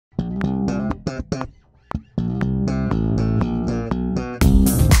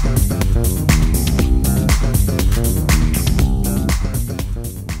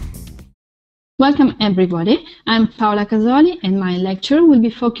Welcome everybody. I'm Paola Casoli and my lecture will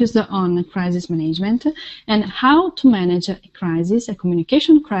be focused on crisis management and how to manage a crisis, a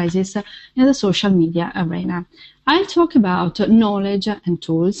communication crisis in the social media arena. I'll talk about knowledge and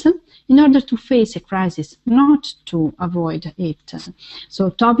tools in order to face a crisis, not to avoid it. So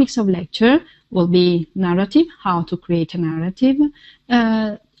topics of lecture will be narrative, how to create a narrative,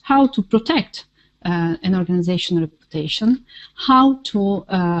 how to protect an organizational reputation, how to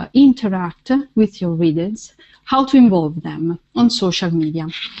interact with your readers, how to involve them on social media.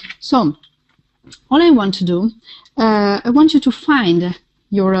 So, all I want to do, I want you to find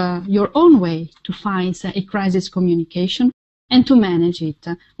your own way to find a crisis communication and to manage it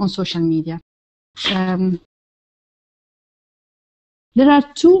on social media. There are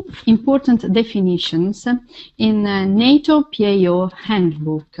two important definitions in Nato PAO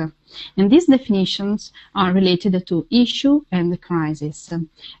handbook, and these definitions are related to issue and crisis,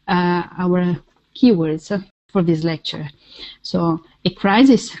 our keywords for this lecture. So, a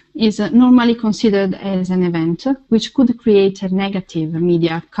crisis is normally considered as an event which could create a negative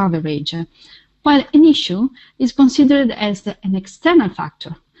media coverage, while an issue is considered as an external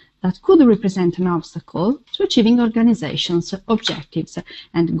factor that could represent an obstacle to achieving organizations' objectives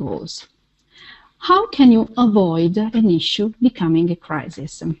and goals. How can you avoid an issue becoming a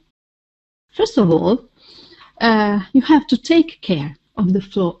crisis? First of all, you have to take care of the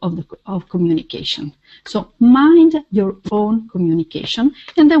flow of communication. So mind your own communication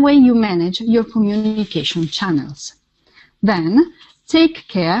and the way you manage your communication channels. Then take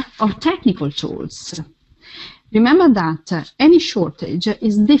care of technical tools. Remember that any shortage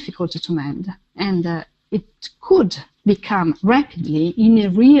is difficult to mend, and it could become rapidly in a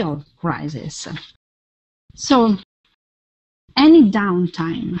real crisis. So, any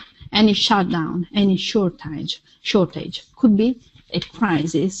downtime, any shutdown, any shortage could be a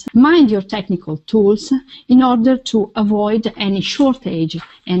crisis. Mind your technical tools in order to avoid any shortage,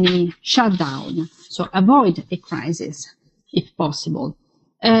 any shutdown. So, avoid a crisis if possible.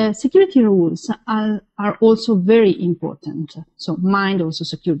 Security rules are also very important. So mind also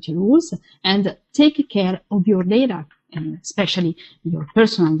security rules and take care of your data, and especially your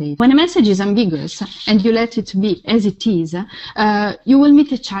personal data. When a message is ambiguous and you let it be as it is, you will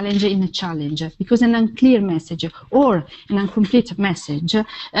meet a challenge in a challenge, because an unclear message or an incomplete message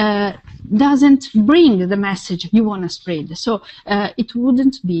doesn't bring the message you want to spread. So it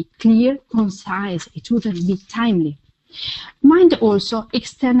wouldn't be clear, concise, it wouldn't be timely. Mind also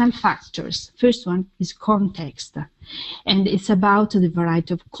external factors. First one is context, and it's about the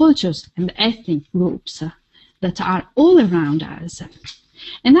variety of cultures and ethnic groups that are all around us.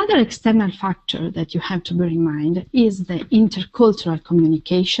 Another external factor that you have to bear in mind is the intercultural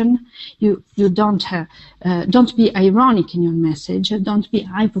communication. You don't be ironic in your message, don't be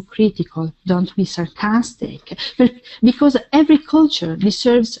hypocritical, don't be sarcastic, because every culture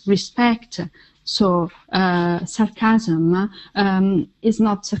deserves respect. So sarcasm is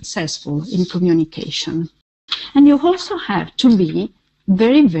not successful in communication. And you also have to be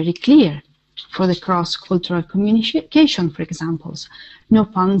very, very clear for the cross-cultural communication, for example. No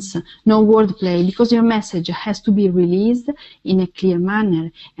puns, no wordplay, because your message has to be released in a clear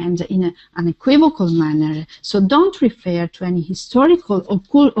manner and in an unequivocal manner. So don't refer to any historical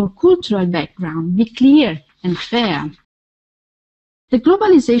or cultural background. Be clear and fair. The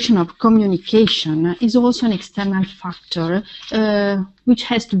globalization of communication is also an external factor which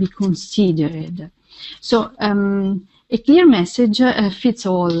has to be considered. So a clear message fits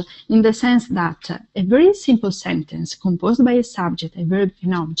all, in the sense that a very simple sentence composed by a subject, a verb,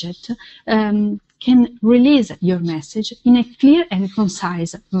 and object can release your message in a clear and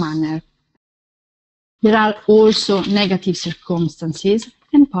concise manner. There are also negative circumstances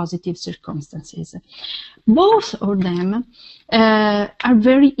and positive circumstances. Both of them are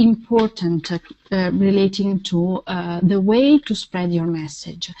very important relating to the way to spread your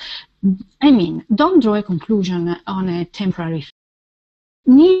message. I mean, don't draw a conclusion on a temporary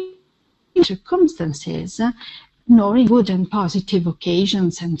circumstances, knowing good and positive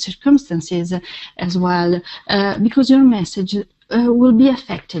occasions and circumstances as well, because your message will be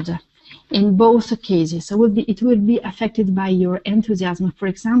affected. In both cases, it will be affected by your enthusiasm, for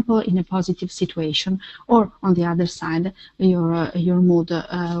example, in a positive situation, or on the other side, your mood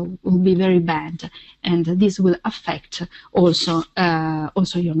will be very bad, and this will affect also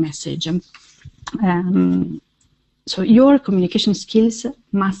your message. So your communication skills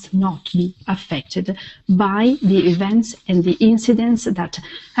must not be affected by the events and the incidents that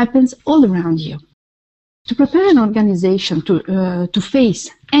happens all around you. To prepare an organization to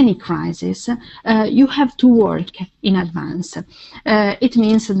face any crisis, you have to work in advance. It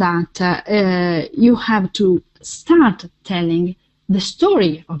means that you have to start telling the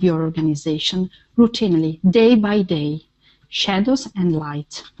story of your organization routinely, day by day, shadows and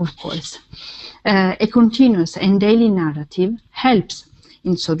light, of course. A continuous and daily narrative helps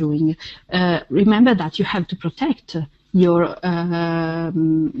in so doing. Remember that you have to protect your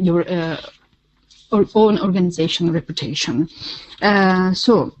own organization reputation.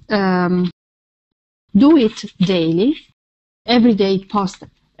 Do it daily. Every day post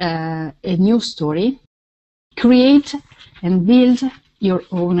a new story. Create and build your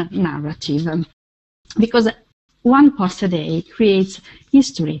own narrative. Because one post a day creates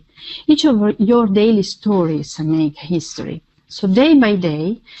history. Each of your daily stories make history. So day by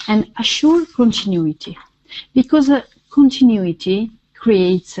day, and assure continuity. Because continuity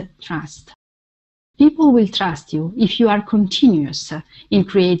creates trust. People will trust you if you are continuous in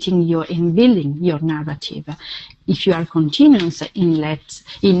creating in building your narrative. If you are continuous in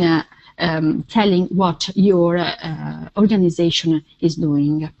telling what your organization is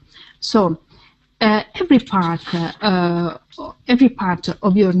doing. So every part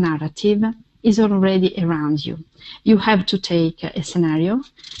of your narrative is already around you. You have to take a scenario,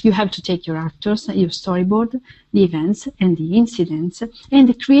 you have to take your actors, your storyboard, the events and the incidents,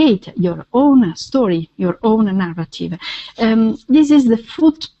 and create your own story, your own narrative. This is the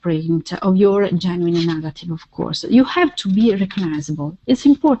footprint of your genuine narrative, of course. You have to be recognizable. It's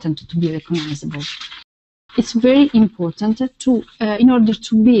important to be recognizable. It's very important in order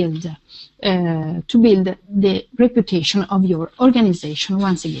to build the reputation of your organization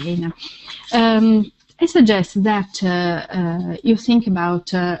once again. I suggest that you think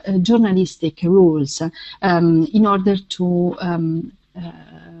about journalistic rules in order to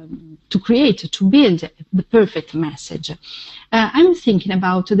build the perfect message. I'm thinking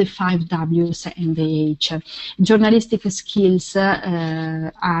about the 5 W's and the H. Journalistic skills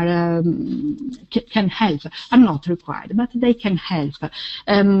can help, are not required, but they can help.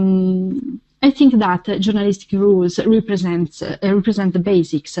 I think that journalistic rules represent the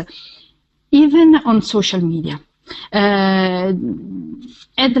basics, even on social media.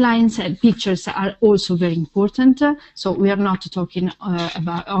 Headlines and pictures are also very important. So we are not talking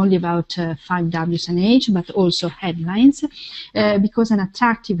only about 5 W's and H, but also headlines, because an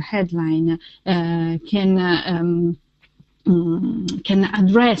attractive headline can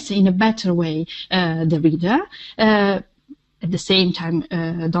address in a better way the reader. At the same time,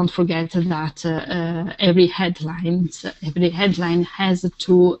 don't forget that every headline has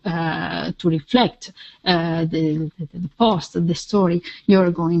to reflect the post, the story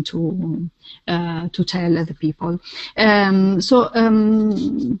you're going to tell the people.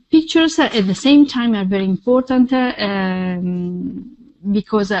 Pictures at the same time are very important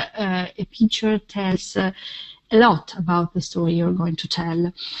because a picture tells a lot about the story you're going to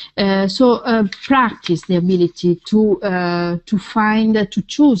tell. Practice the ability to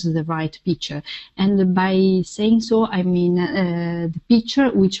choose the right picture. And by saying so, I mean the picture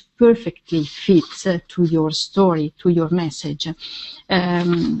which perfectly fits to your story, to your message.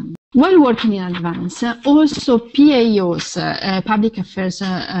 While working in advance, also PAOs, public affairs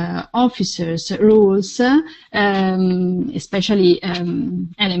officers' rules, especially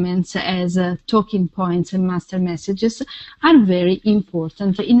elements as talking points and master messages, are very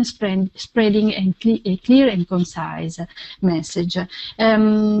important in spreading a clear and concise message.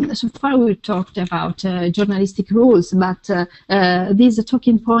 So far we've talked about journalistic rules, but these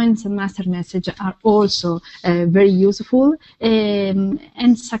talking points and master messages are also very useful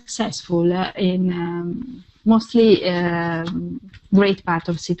and successful in mostly great part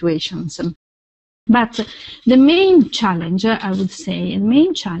of situations. But the main challenge, I would say,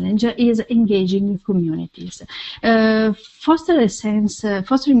 is engaging communities. Fostering a sense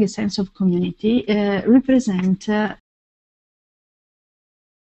of community represents the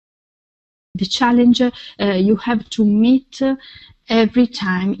challenge you have to meet every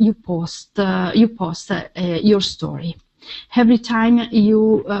time you post your story. Every time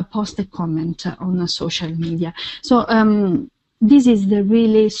you post a comment on social media. So this is the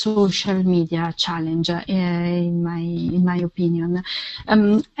really social media challenge, in my opinion.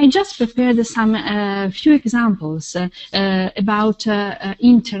 I just prepared some few examples about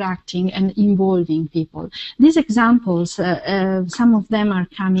interacting and involving people. These examples, some of them are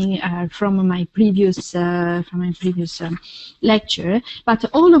coming from my previous lecture, but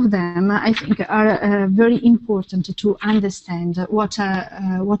all of them I think are very important to understand what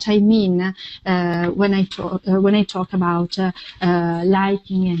I mean when I talk about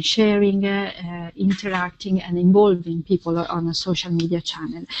liking and sharing, interacting and involving people on a social media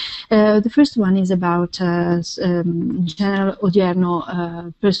channel. The first one is about General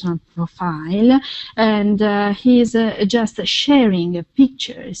Odierno personal profile, and he's just sharing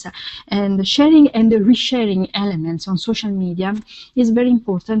pictures, and sharing and resharing elements on social media is very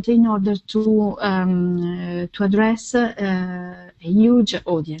important in order to address a huge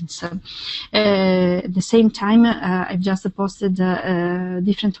audience. At the same time, I've just posted a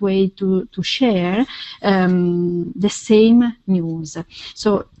different way to share the same news.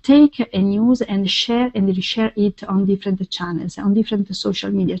 So take a news and share and reshare it on different channels, on different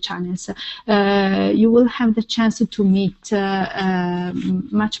social media channels. You will have the chance to meet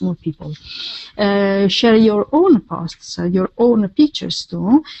much more people. Share your own posts, your own pictures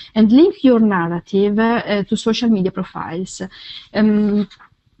too, and link your narrative to social media profiles.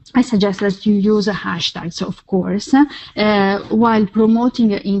 I suggest that you use hashtags, of course, while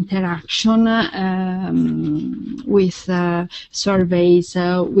promoting interaction with surveys,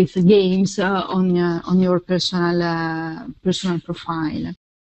 with games on your personal profile.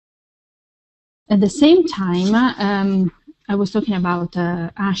 At the same time, I was talking about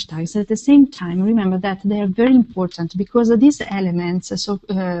hashtags. At the same time, remember that they are very important because these elements,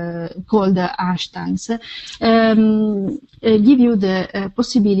 called hashtags, give you the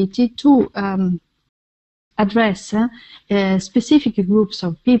possibility to address specific groups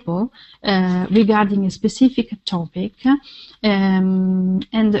of people regarding a specific topic, and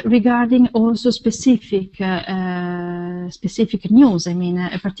regarding also specific news. I mean,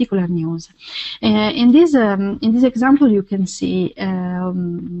 a particular news. In this example, you can see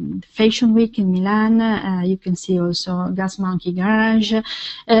Fashion Week in Milan. You can see also Gas Monkey Garage.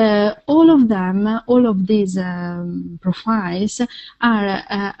 All of these profiles are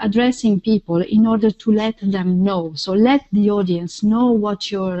addressing people in order to let them know. So let the audience know what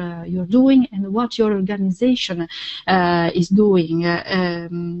you're doing and what your organization is doing.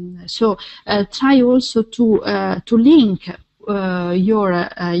 So try also to link your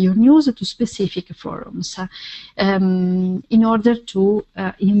news to specific forums in order to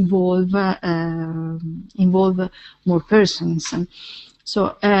involve more persons.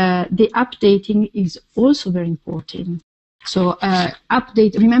 So the updating is also very important. So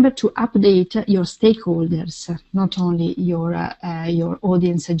remember to update your stakeholders, not only your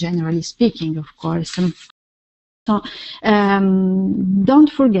audience, generally speaking, of course. So don't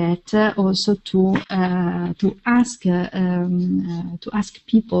forget also to ask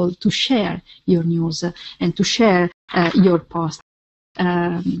people to share your news and to share your post.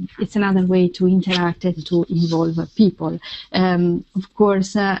 It's another way to interact and to involve people. Of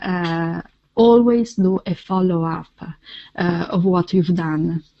course, always do a follow-up of what you've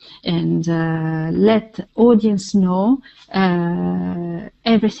done, and let audience know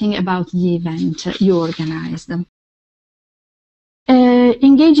everything about the event you organized.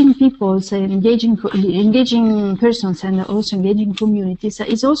 Engaging people, engaging persons, and also engaging communities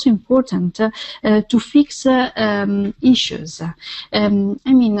is also important to fix issues. I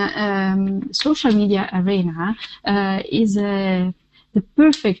mean, social media arena is the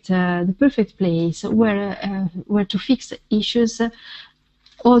perfect place where to fix issues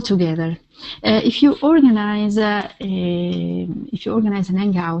all together. If you organize an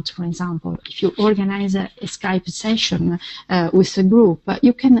hangout, for example, if you organize a Skype session with a group,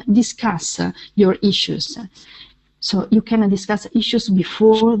 you can discuss your issues. So you can discuss issues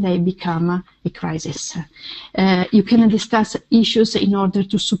before they become a crisis. You can discuss issues in order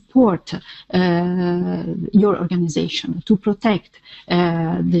to support your organization, to protect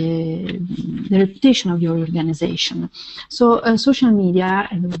the reputation of your organization. So social media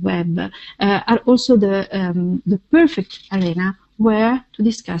and the web are also the perfect arena where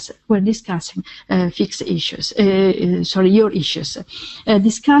discussing fixed issues, your issues.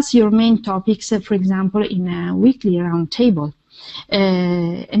 Discuss your main topics, for example, in a weekly roundtable,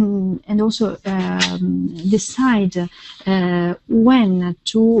 and also decide when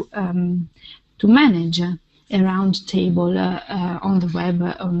to manage a round table on the web,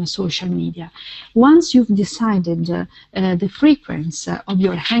 on social media. Once you've decided the frequency of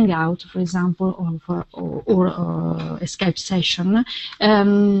your hangout, for example, or a Skype session,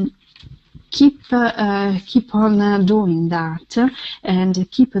 keep on doing that and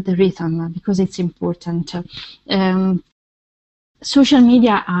keep the rhythm, because it's important. Social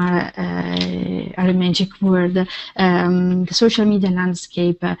media are a magic word. The social media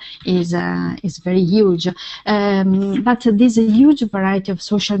landscape is very huge, but there's a huge variety of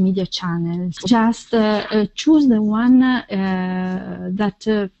social media channels. Just choose the one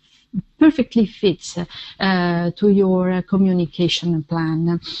that perfectly fits to your communication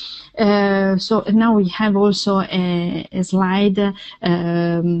plan. So now we have also a slide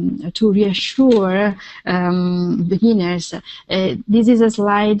to reassure beginners. This is a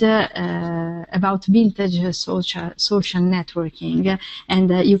slide about vintage social networking, and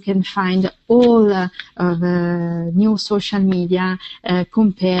you can find all of new social media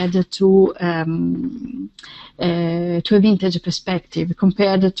compared to a vintage perspective,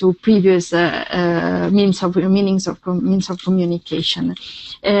 compared to previous means of communication.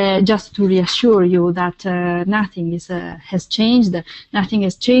 Just to reassure you that nothing has changed. Nothing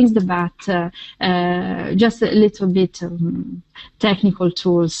has changed, but just a little bit technical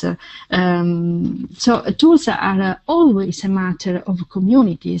tools. So tools are always a matter of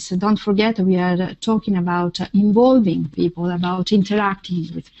communities. Don't forget, we are talking about involving people, about interacting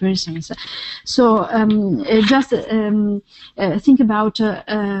with persons. So just think about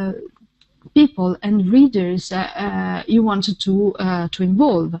people and readers you want to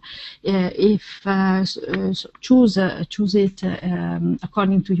involve. Choose it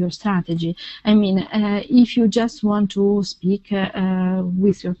according to your strategy. I mean, if you just want to speak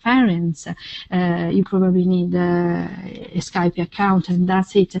with your parents, you probably need a Skype account and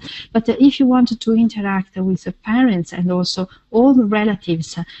that's it. But if you want to interact with the parents and also all the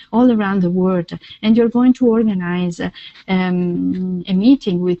relatives all around the world, and you're going to organize a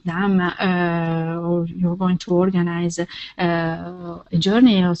meeting with them, or you're going to organize a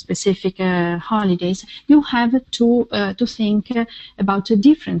journey or specific holidays, you have to think about a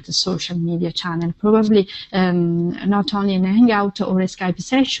different social media channel, probably not only an Hangout or a Skype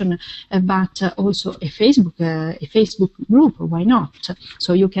session, but also a Facebook group. Why not?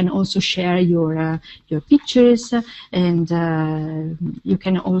 So you can also share your pictures, and you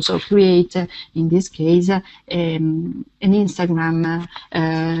can also create, in this case, an Instagram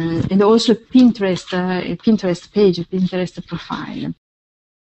and also Pinterest page, Pinterest profile.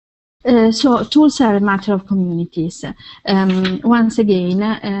 So tools are a matter of communities. Once again,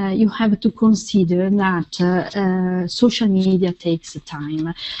 you have to consider that social media takes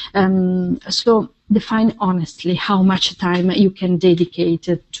time. So define honestly how much time you can dedicate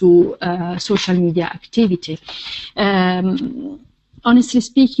to social media activity. Honestly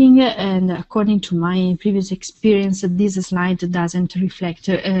speaking, and according to my previous experience, this slide doesn't reflect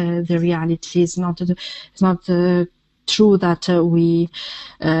the reality. It's not true that we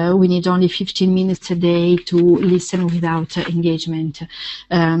need only 15 minutes a day to listen without engagement,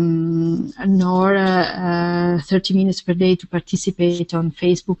 nor 30 minutes per day to participate on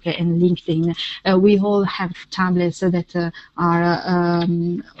Facebook and LinkedIn. We all have tablets that are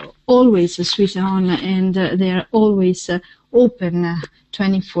always switched on, and they are always open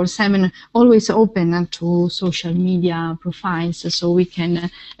 24/7, always open to social media profiles, so we can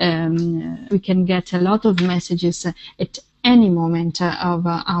get a lot of messages at any moment of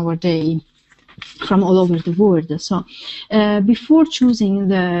our day from all over the world. So before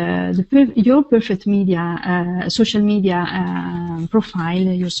choosing your perfect social media profile,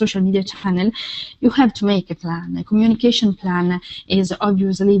 your social media channel, you have to make a plan. A communication plan is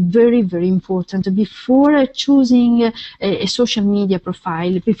obviously very, very important before choosing a social media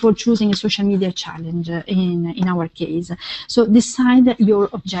profile, before choosing a social media challenge in our case. So decide your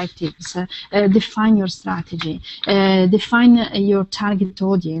objectives, define your strategy, define your target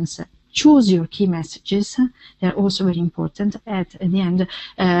audience. Choose your key messages. They're also very important. At the end,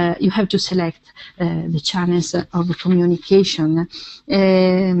 you have to select the channels of communication.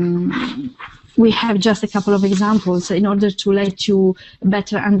 We have just a couple of examples in order to let you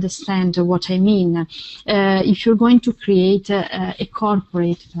better understand what I mean. If you're going to create a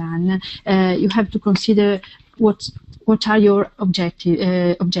corporate plan, you have to consider what are your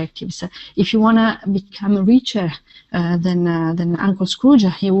objectives. If you want to become richer than Uncle Scrooge,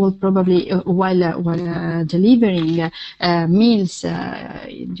 he will probably, while delivering meals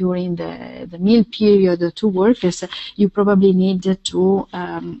during the meal period to workers, you probably need to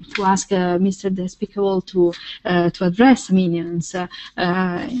ask Mr. Despicable to address minions in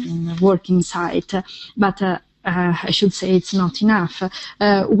a working site. But I should say it's not enough.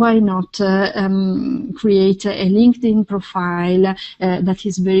 Why not create a LinkedIn profile that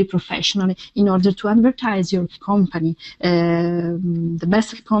is very professional in order to advertise your company, the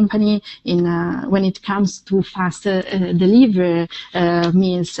best company when it comes to fast deliver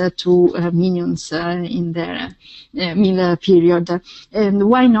meals to minions in their meal period. And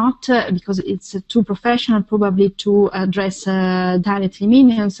why not? Because it's too professional probably to address directly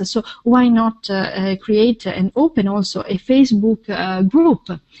minions. So why not create an open also a Facebook group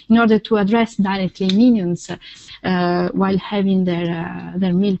in order to address directly minions while having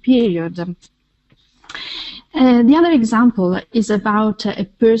their meal period. The other example is about a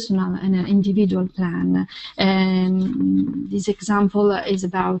personal and an individual plan. This example is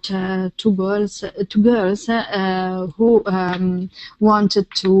about two girls who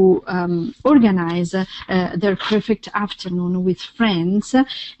wanted to organize their perfect afternoon with friends,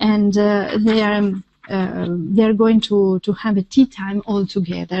 and they're going to have a tea time all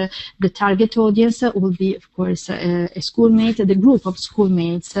together. The target audience will be, of course, a schoolmate, the group of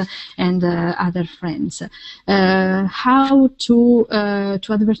schoolmates and other friends. How to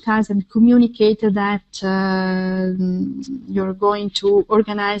advertise and communicate that you're going to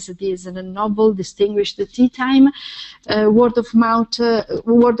organize this novel, distinguished tea time? Word of mouth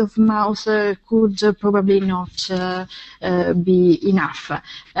could probably not be enough.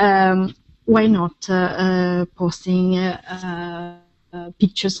 Why not posting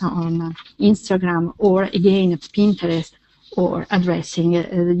pictures on Instagram or again Pinterest, or addressing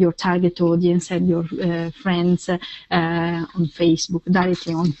your target audience and your friends on Facebook,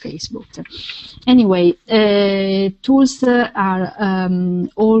 directly on Facebook. Anyway, tools are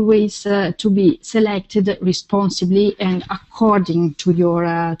always to be selected responsibly and according to your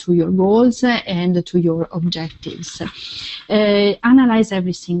goals and to your objectives. Analyze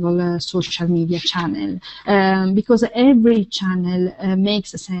every single social media channel, because every channel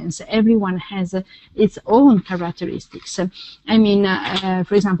makes sense. Everyone has its own characteristics. I mean,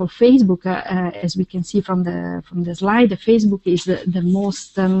 for example, Facebook, as we can see from the slide, Facebook is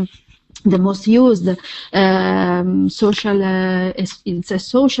the most used social. It's a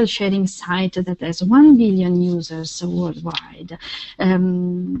social sharing site that has 1 billion users worldwide.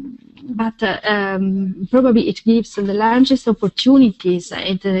 But probably it gives the largest opportunities.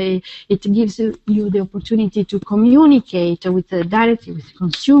 It gives you the opportunity to communicate directly with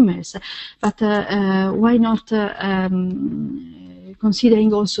consumers. But why not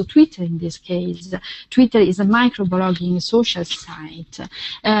considering also Twitter in this case? Twitter is a microblogging social site.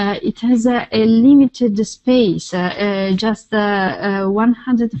 It has a limited space, just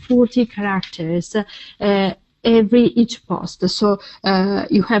 140 characters each post, so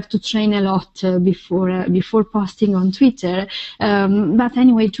you have to train a lot before posting on Twitter. But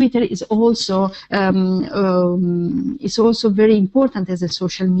anyway, Twitter is also very important as a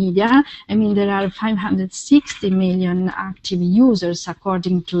social media. I mean, there are 560 million active users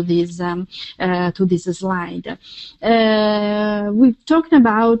according to this slide. We've talked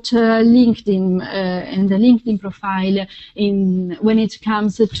about LinkedIn and the LinkedIn profile when it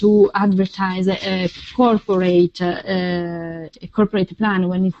comes to advertise a corporate plan,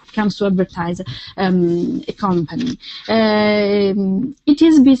 when it comes to advertise a company. It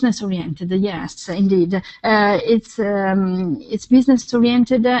is business oriented, yes, indeed. It's business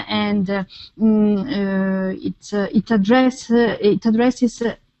oriented, and it addresses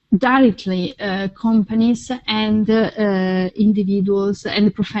directly companies and individuals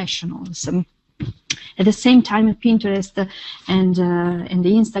and professionals. At the same time, Pinterest and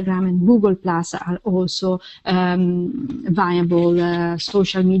the Instagram and Google Plus are also viable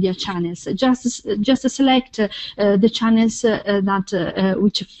social media channels. Just select the channels that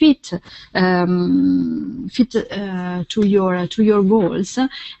which fit to your goals,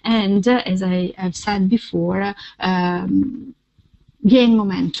 and as I have said before, gain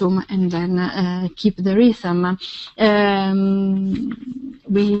momentum and then keep the rhythm.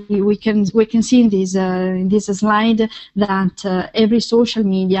 We can see in this slide that every social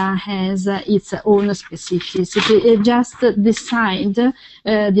media has its own specificity. Just decide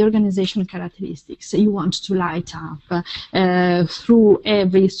the organizational characteristics you want to light up through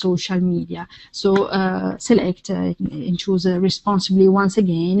every social media. So select and choose responsibly once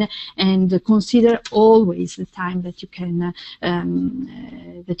again, and consider always the time that you can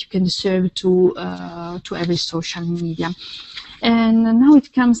serve to every social media. And now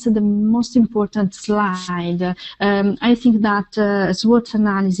it comes to the most important slide. I think that SWOT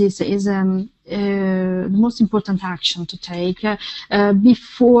analysis is the most important action to take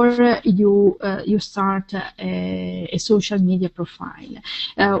before you start a social media profile.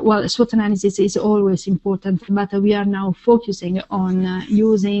 Well, SWOT analysis is always important, but we are now focusing on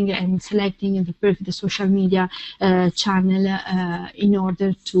using and selecting the perfect social media channel in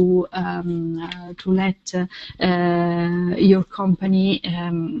order to let your company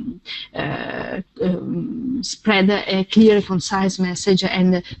spread a clear, concise message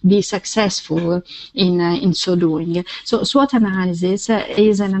and be successful in so doing. So SWOT analysis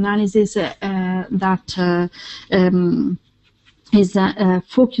is an analysis that is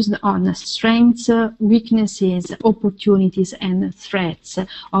focused on strengths, weaknesses, opportunities, and threats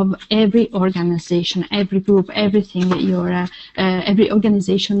of every organization, every group, everything every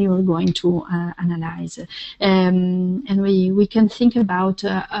organization you're going to analyze. And we can think about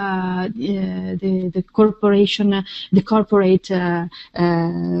the corporation, the corporate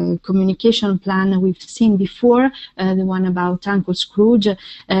communication plan we've seen before, the one about Uncle Scrooge.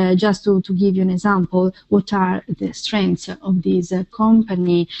 Just to give you an example, what are the strengths of this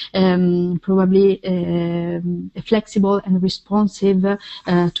company? Probably a flexible and responsive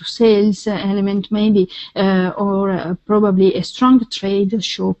to sales element, maybe, or probably a strong trade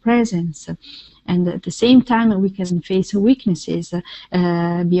show presence. And at the same time, we can face weaknesses,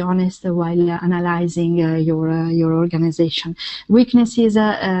 be honest, while analyzing your organization. Weaknesses,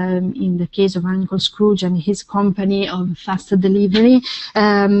 in the case of Uncle Scrooge and his company of fast delivery,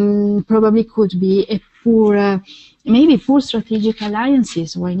 probably could be a maybe poor strategic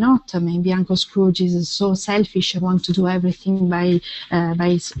alliances. Why not? Maybe Uncle Scrooge is so selfish and wants to do everything by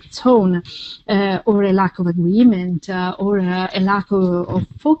its own, or a lack of agreement, or a lack of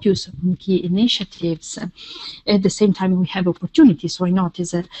focus on key initiatives. At the same time, we have opportunities. Why not?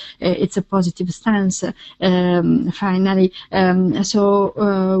 It's a positive stance. Finally, so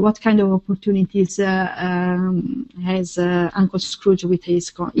what kind of opportunities has Uncle Scrooge with his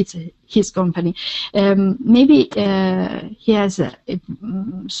company? Maybe he has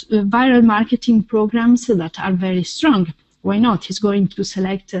viral marketing programs that are very strong. Why not? He's going to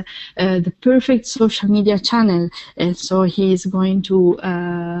select the perfect social media channel, so he is going to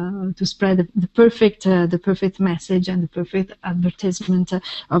spread the perfect message and the perfect advertisement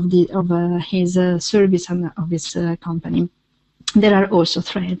of his service and of his company. There are also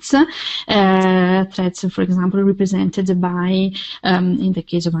threats, for example, represented by, in the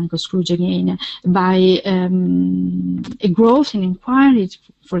case of Uncle Scrooge again, by a growth in inquiries,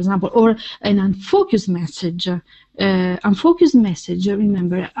 for example, or an unfocused message. Unfocused message,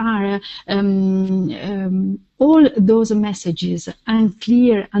 remember, are all those messages,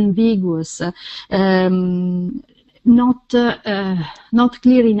 unclear, ambiguous, not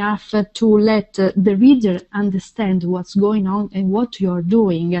clear enough to let the reader understand what's going on and what you're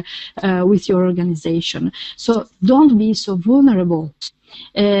doing with your organization. So don't be so vulnerable.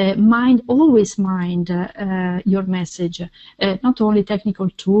 Always mind your message, not only technical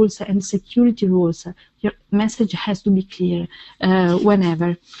tools and security rules. Your message has to be clear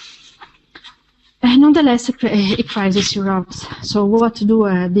whenever. Nonetheless, a crisis erupts. So what to do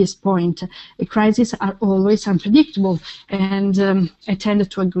at this point? A crisis are always unpredictable, and I tend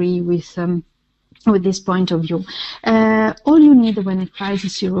to agree with this point of view. All you need when a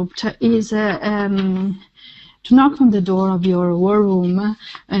crisis erupts is to knock on the door of your war room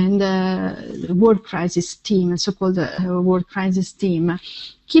and world crisis team, so-called world crisis team.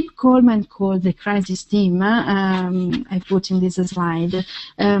 Keep calm and call the crisis team. I put in this slide.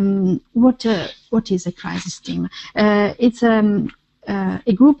 What is a crisis team? It's a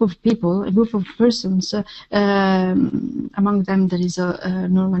group of people, a group of persons. Among them, there is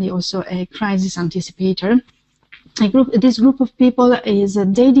normally also a crisis anticipator. This group of people is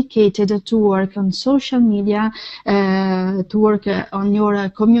dedicated to work on social media, to work on your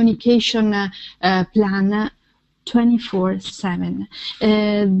communication plan 24/7.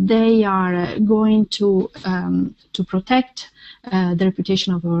 They are going to protect the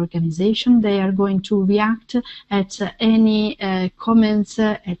reputation of our organization. They are going to react at any comments,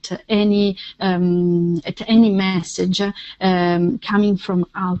 at any message coming from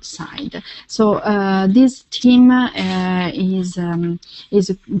outside. So this team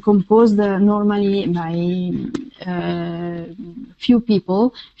is composed normally by few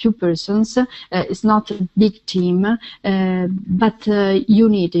people, few persons. It's not a big team, but you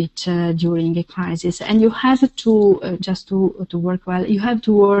need it during a crisis, and you have to just to work well. You have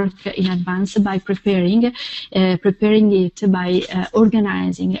to work in advance by preparing it by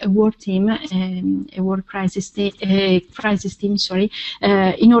organizing a work team, a work crisis team, in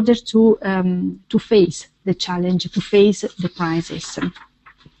order to face the challenge, to face the crisis.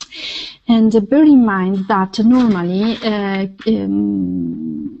 And bear in mind that normally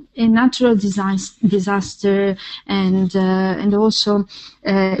a natural disaster and also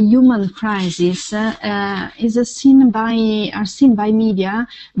human crisis are seen by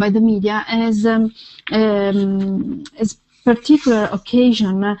the media as particular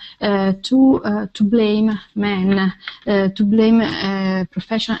occasion to blame men, to blame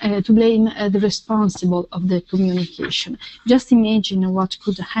to blame the responsible of the communication. Just imagine what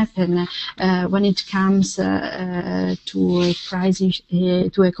could happen when it comes to a crisis,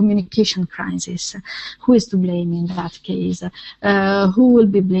 to a communication crisis. Who is to blame in that case? Who will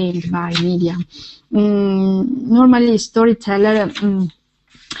be blamed by media? Normally, storyteller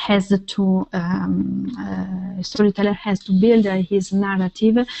has to build his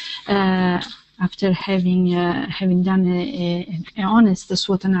narrative after having done an honest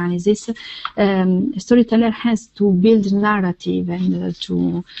SWOT analysis. A storyteller has to build narrative and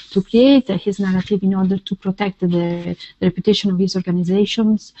to create his narrative in order to protect the reputation of his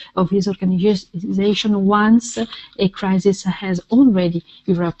organization once a crisis has already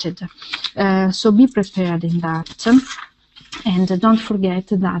erupted. So be prepared in that. And don't forget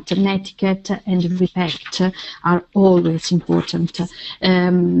that netiquette and respect are always important.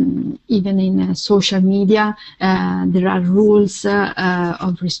 Even in social media, there are rules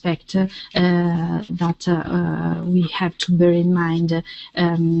of respect that we have to bear in mind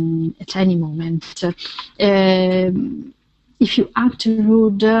at any moment. If you act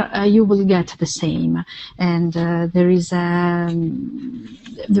rude, you will get the same, and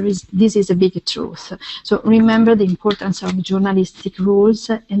this is a big truth. So remember the importance of journalistic rules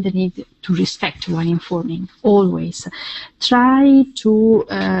and the need to respect while informing. Always try to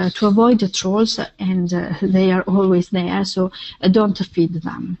avoid the trolls, and they are always there. So don't feed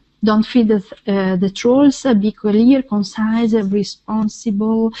them. Don't feed the trolls. Be clear, concise,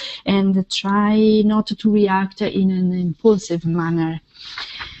 responsible, and try not to react in an impulsive manner.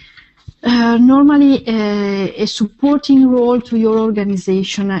 Normally, a supporting role to your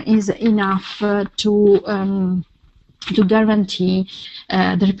organization is enough to guarantee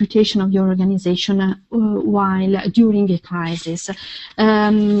the reputation of your organization during a crisis.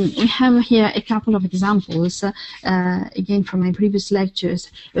 We have here a couple of examples, again from my previous lectures,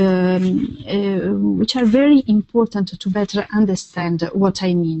 which are very important to better understand what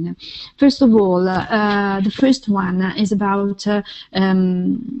I mean. First of all, the first one is about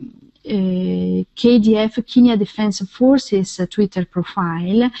KDF, Kenya Defense Forces Twitter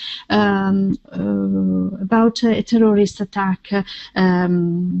profile about a terrorist attack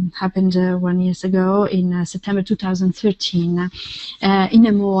happened 1 year ago in September 2013 in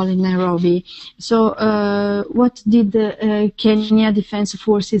a mall in Nairobi. So what did the Kenya Defense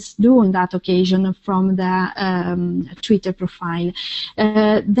Forces do on that occasion from the Twitter profile?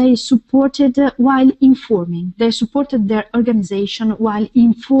 They supported while informing. They supported their organization while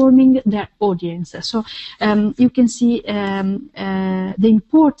informing their audience. So you can see the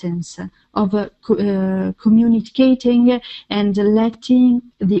importance of communicating and letting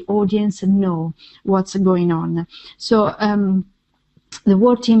the audience know what's going on. So the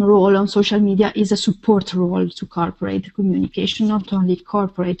War Team role on social media is a support role to corporate communication, not only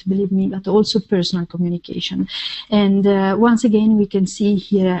corporate, believe me, but also personal communication. And once again, we can see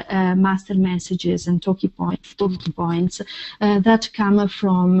here master messages and talking points that come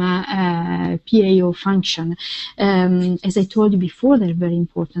from PAO function. As I told you before, they're very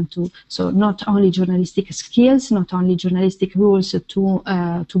important too. So not only journalistic skills, not only journalistic rules to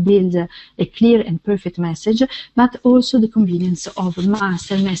build a clear and perfect message, but also the convenience of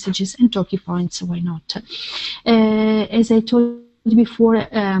master messages and talking points. Why not? As I told you before,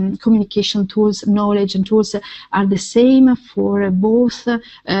 communication tools, knowledge and tools are the same for both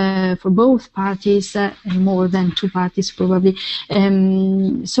parties, and more than two parties probably.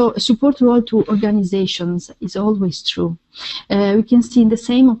 So support role to organizations is always true. We can see in the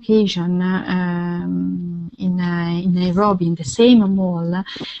same occasion in Nairobi, in the same mall,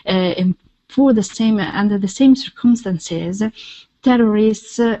 and for the same under the same circumstances,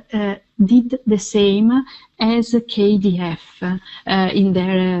 terrorists did the same as KDF in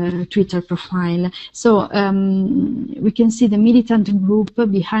their Twitter profile. So we can see the militant group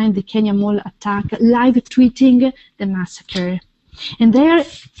behind the Kenya Mall attack live tweeting the massacre. And they're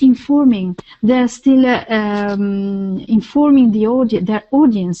informing, they're still informing their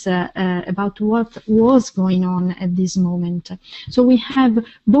audience about what was going on at this moment. So we have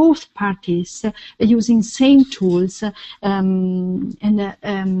both parties using same tools and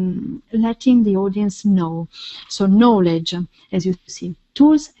letting the audience know. So knowledge, as you see,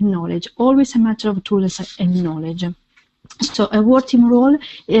 tools and knowledge, always a matter of tools and knowledge. So a War Team role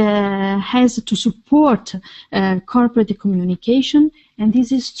has to support corporate communication, and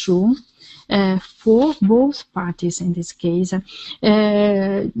this is true for both parties in this case.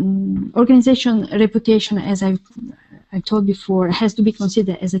 Organization reputation, as I told before, has to be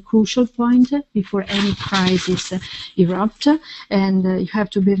considered as a crucial point before any crisis erupts, and you have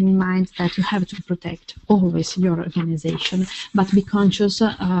to bear in mind that you have to protect always your organization, but be conscious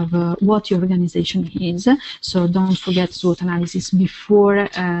of what your organization is. So don't forget SWOT analysis before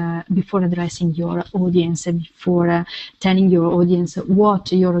addressing your audience, before telling your audience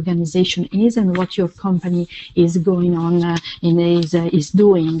what your organization is and what your company is going on is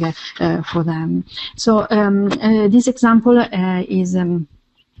doing for them. So this example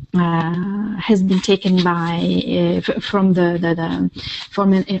has been taken by from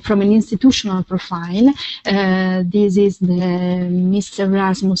an institutional profile. This is the Mr.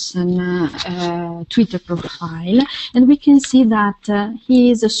 Rasmussen Twitter profile, and we can see that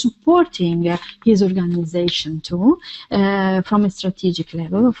he is supporting his organization too, from a strategic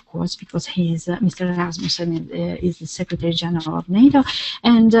level, of course, because he is Mr. Rasmussen is the Secretary General of NATO,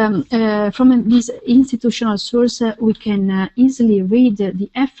 and from this institutional source we can easily read the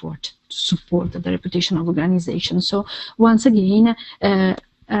effort to support the reputation of organization. So once again,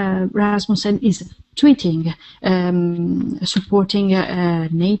 Rasmussen is tweeting, supporting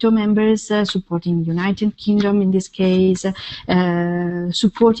NATO members, supporting United Kingdom in this case,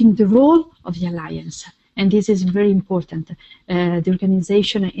 supporting the role of the alliance. And this is very important. The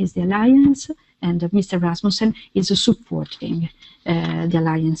organization is the alliance, and Mr. Rasmussen is supporting the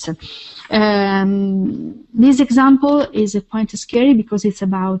alliance. This example is quite scary because it's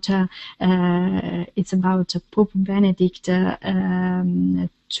about Pope Benedict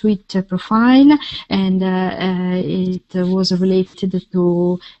Twitter profile, and it was related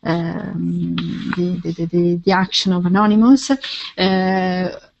to the action of Anonymous,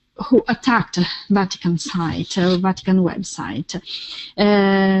 who attacked Vatican site, Vatican website,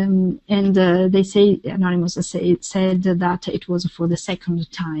 and they say, Anonymous said that it was for the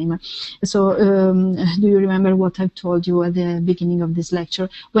second time. So do you remember what I've told you at the beginning of this lecture?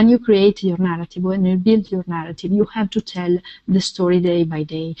 When you create your narrative, when you build your narrative, you have to tell the story day by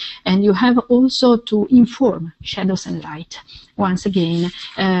day, and you have also to inform shadows and light. Once again,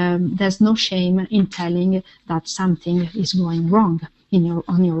 there's no shame in telling that something is going wrong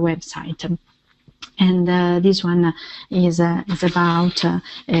on your website. And this one is about a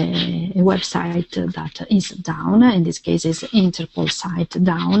website that is down. In this case, is Interpol site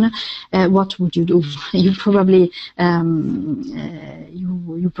down. What would you do? You probably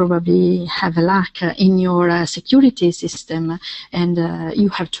you probably have a lack in your security system, and you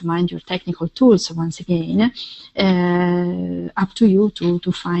have to mind your technical tools. Once again, up to you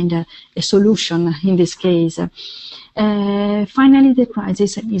to find a solution in this case. Finally, the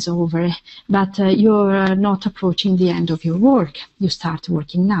crisis is over, but you're not approaching the end of your work. You start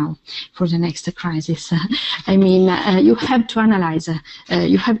working now for the next crisis. I mean, you have to analyze.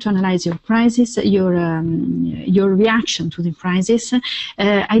 You have to analyze your crisis, your reaction to the crisis,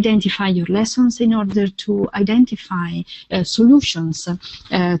 identify your lessons in order to identify solutions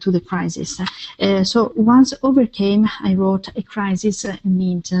to the crisis. So once overcame, I wrote, a crisis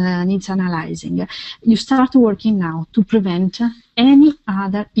needs analyzing. You start working now to prevent any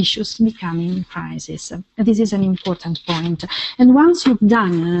other issues becoming crisis. This is an important point. And once you've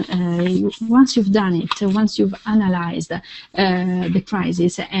done it, once you've analyzed the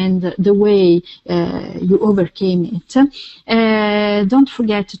crisis and the way you overcame it, don't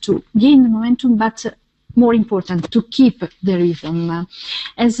forget to gain the momentum, but more important, to keep the rhythm.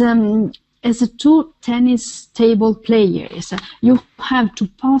 As two tennis table players, you have to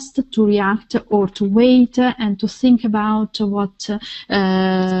pause, to react, or to wait and to think about what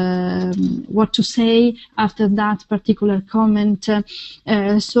to say after that particular comment.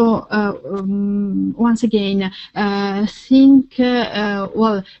 Once again, think.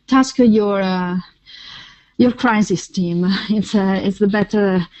 Task your crisis team. It's the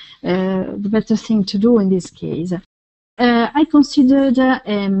better thing to do in this case. I considered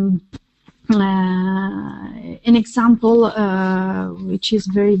an example which is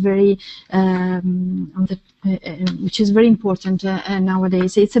very important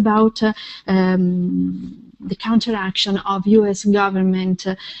nowadays. It's about the counteraction of U.S. government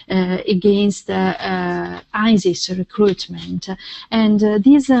against ISIS recruitment, and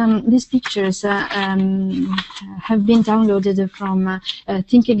these pictures have been downloaded from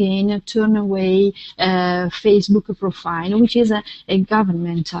Think Again, Turn Away Facebook profile, which is a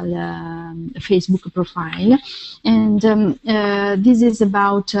governmental Facebook profile, and this is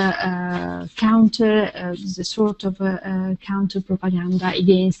about this is a sort of counter propaganda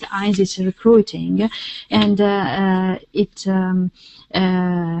against ISIS recruiting, and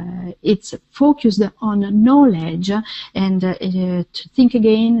it's focused on knowledge and to think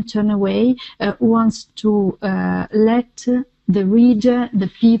again, turn away, wants to let the reader, the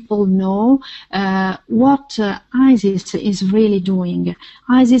people know what ISIS is really doing.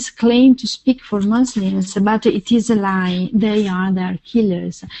 ISIS claim to speak for Muslims, but it is a lie. They are their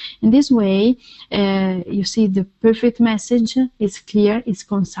killers. In this way, you see the perfect message. It's clear, it's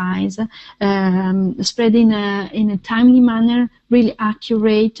concise, spread in a timely manner, really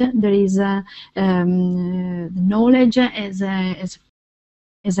accurate. There is the knowledge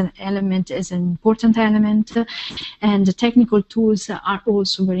as an element, as an important element, and the technical tools are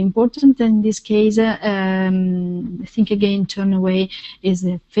also very important. In this case, think again, turn away is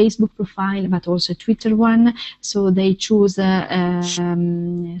a Facebook profile, but also a Twitter one. So they choose,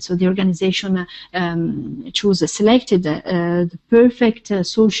 so the organization selected the perfect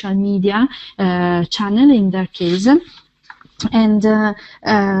social media channel in their case. And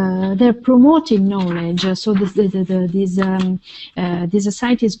they're promoting knowledge. So this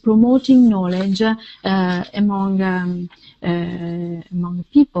site is promoting knowledge among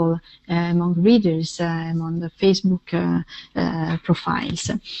people, among readers, among the Facebook profiles.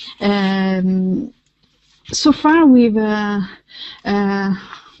 So far, we've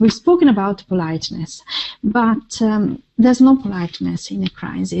spoken about politeness, but there's no politeness in a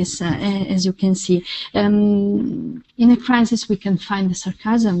crisis, as you can see. In a crisis, we can find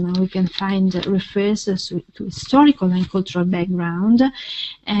sarcasm, we can find refers to historical and cultural background,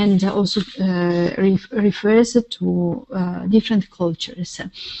 and also refers to different cultures.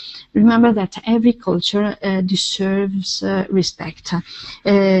 Remember that every culture deserves respect.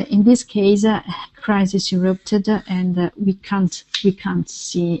 In this case, crisis erupted, and we can't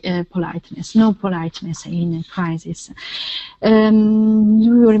see politeness. No politeness in a crisis.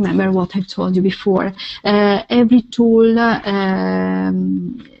 You remember what I've told you before. Every tool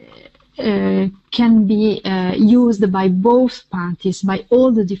can be used by both parties, by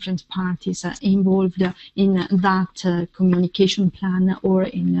all the different parties involved in that communication plan or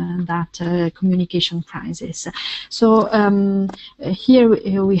in that communication crisis. So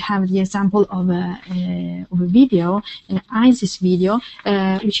here we have the example of a video, an ISIS video,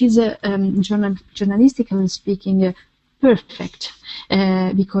 which is journalistically speaking perfect,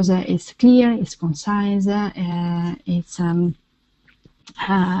 because it's clear, it's concise, it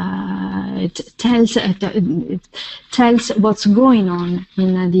tells what's going on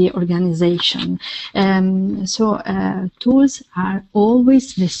in the organization. So tools are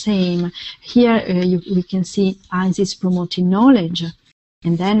always the same. Here we can see ISIS promoting knowledge.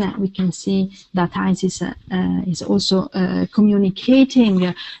 And then we can see that ISIS is also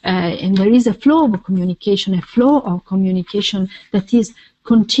communicating, and there is a flow of communication that is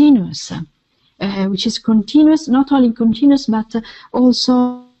continuous. Which is continuous, not only continuous, but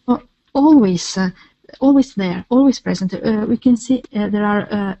also always there, always present. We can see there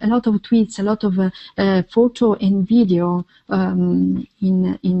are a lot of tweets, a lot of photo and video in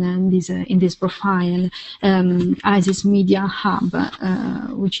this profile, ISIS Media Hub,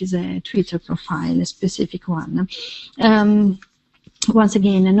 which is a Twitter profile, a specific one. Once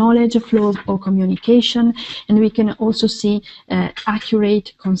again, a knowledge flow or communication, and we can also see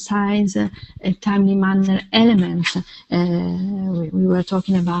accurate, concise, timely manner elements. We were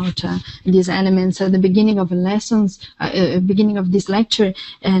talking about these elements at the beginning of the lessons, beginning of this lecture,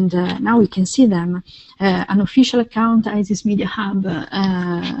 and now we can see them. An official account, ISIS Media Hub,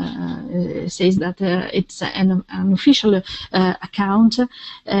 says that it's an official account,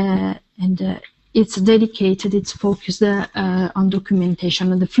 and it's dedicated, it's focused on documentation,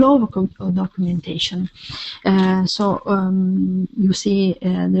 on the flow of documentation. So you see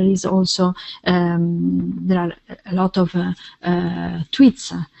there is also, there are a lot of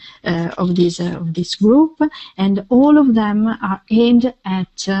tweets of this group, and all of them are aimed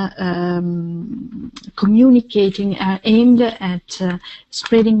at communicating, are aimed at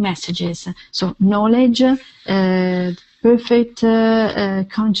spreading messages. So knowledge, perfect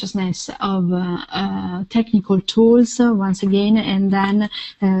consciousness of technical tools, once again, and then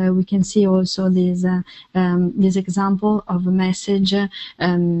we can see also this example of a message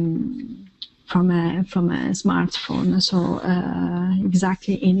from a smartphone, so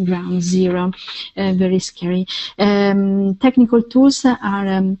exactly in ground zero, very scary. Technical tools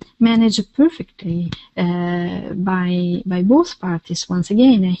are managed perfectly by both parties. Once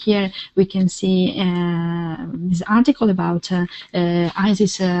again, here we can see this article about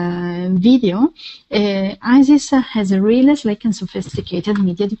ISIS video. ISIS has a really slick and sophisticated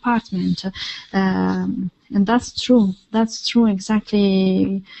media department. And that's true. That's true.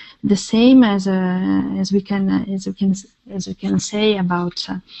 Exactly the same as we can say about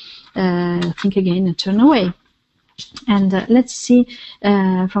think again, turn away. And let's see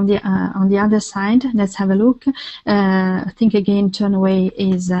from the on the other side. Let's have a look. Think again, turn away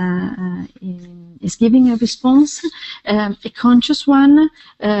is giving a response, a conscious one,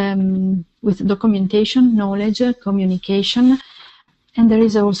 with documentation, knowledge, communication. And there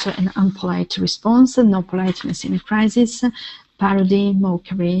is also an unpolite response, no politeness in a crisis, parody,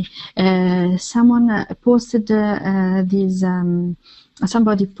 mockery. Someone posted this.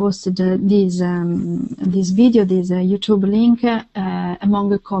 Somebody posted this video, this YouTube link among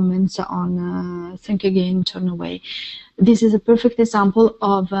the comments on Think Again, Turn Away. This is a perfect example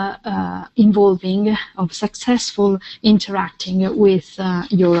of involving, of successful interacting with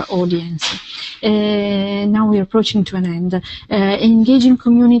your audience. Now we're approaching to an end. Engaging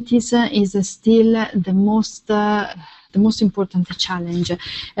communities is still the most important challenge.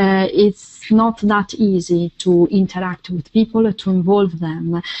 It's not that easy to interact with people, to involve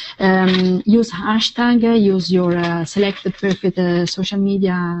them. Use hashtag, use your select the perfect social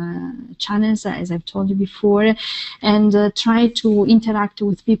media channels, as I've told you before, and try to interact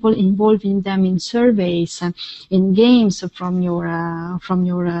with people, involving them in surveys, in games from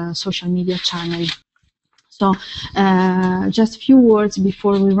your social media channel. So just a few words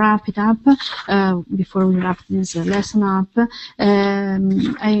before we wrap it up, before we wrap this lesson up.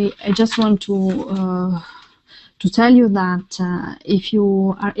 I just want to tell you that if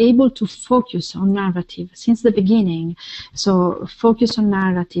you are able to focus on narrative since the beginning, so focus on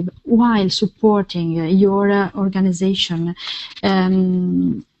narrative while supporting your organization,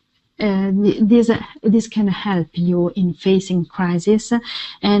 this can help you in facing crisis,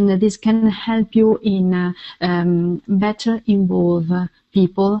 and this can help you in better involve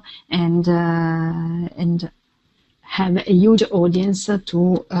people and have a huge audience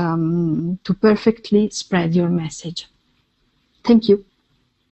to perfectly spread your message. Thank you.